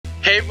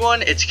Hey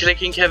everyone, it's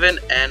KillerKingKevin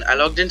and I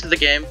logged into the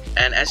game,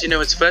 and as you know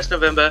it's 1st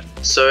November,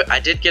 so I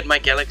did get my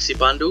Galaxy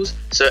bundles.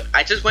 So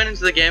I just went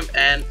into the game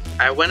and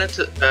I went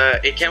into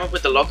it came up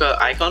with the locker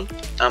icon,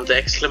 the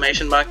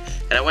exclamation mark,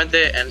 and I went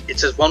there and it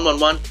says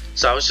 111.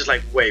 So I was just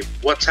like, wait,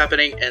 what's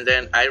happening? And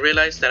then I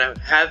realized that I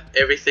have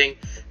everything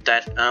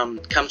that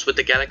comes with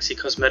the Galaxy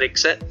cosmetic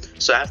set.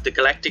 So I have the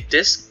galactic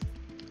disc,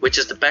 which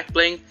is the back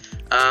bling.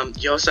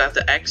 You also have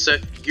the X, so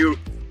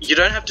you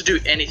don't have to do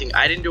anything.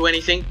 I didn't do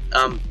anything.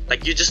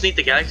 Like, you just need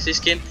the Galaxy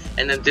skin,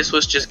 and then this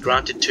was just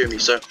granted to me.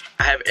 So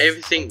I have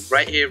everything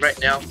right here, right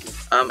now.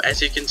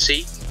 As you can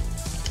see.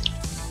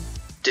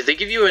 Did they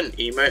give you an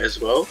emote as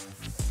well?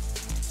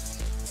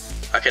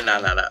 Okay,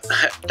 no.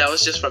 That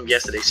was just from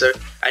yesterday. So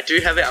I do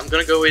have it. I'm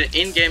gonna go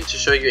in game to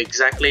show you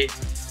exactly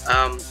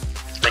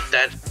like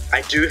that.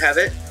 I do have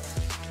it.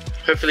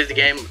 Hopefully the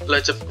game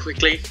loads up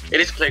quickly. It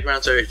is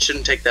Playground, so it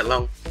shouldn't take that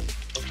long.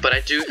 But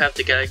I do have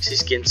the Galaxy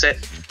skin set.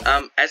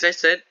 As I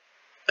said,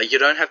 you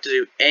don't have to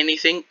do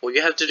anything. All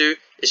you have to do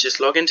is just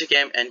log into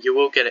game and you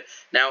will get it.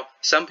 Now,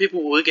 some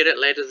people will get it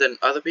later than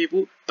other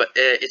people, but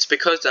it's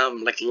because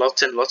like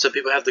lots and lots of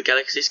people have the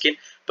Galaxy skin.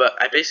 But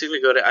I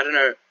basically got it. I don't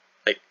know,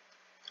 like,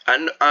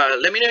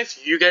 let me know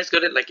if you guys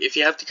got it. Like, if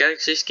you have the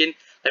Galaxy skin,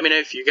 let me know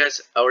if you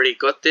guys already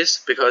got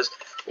this, because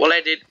all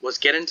I did was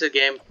get into the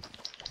game,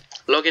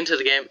 log into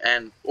the game,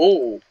 and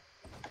oh,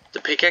 the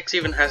pickaxe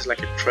even has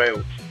like a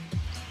trail.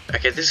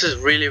 Okay, this is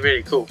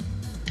really cool.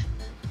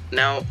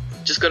 Now,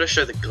 just gotta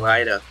show the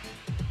glider.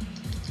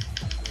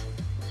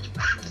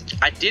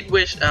 I did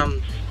wish,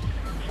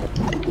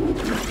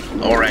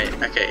 alright,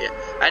 okay, yeah.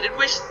 I did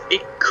wish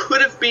it could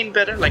have been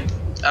better, like,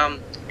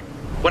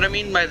 what I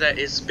mean by that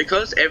is,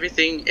 because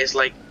everything is,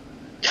 like,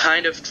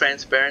 kind of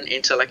transparent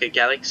into, like, a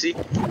galaxy,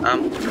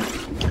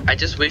 I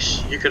just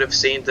wish you could have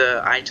seen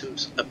the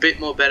items a bit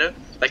more better,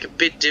 like, a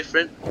bit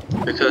different,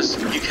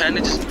 because you kind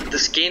of just, the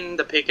skin,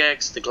 the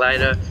pickaxe, the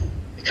glider,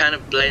 it kind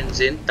of blends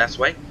in, that's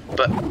why.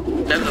 But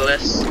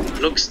nevertheless,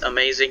 looks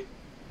amazing,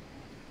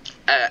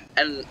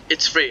 and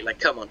it's free. Like,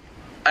 come on.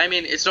 I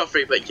mean, it's not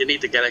free, but you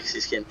need the Galaxy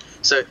skin.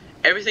 So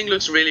everything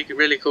looks really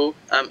cool.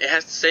 It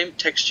has the same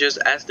textures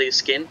as the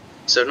skin,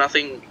 so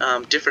nothing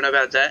different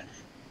about that.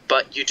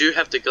 But you do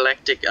have the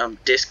galactic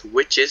disc,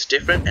 which is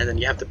different, and then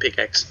you have the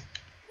pickaxe.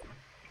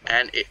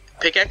 And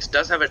pickaxe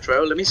does have a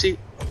trail. Let me see.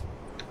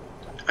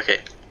 Okay,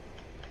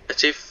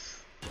 let's see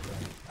if.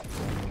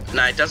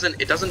 No, it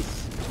doesn't. It doesn't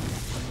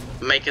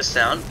make a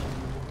sound.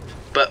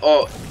 But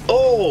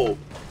oh,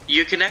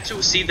 you can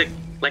actually see the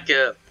like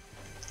a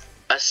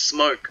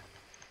smoke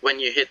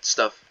when you hit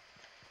stuff.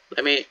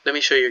 Let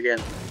me show you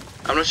again.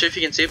 I'm not sure if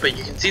you can see it, but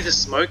you can see the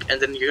smoke, and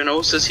then you can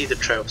also see the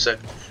trail. So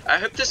I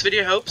hope this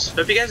video helps.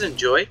 Hope you guys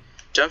enjoy.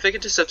 Don't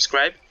forget to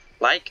subscribe,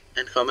 like,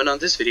 and comment on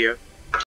this video.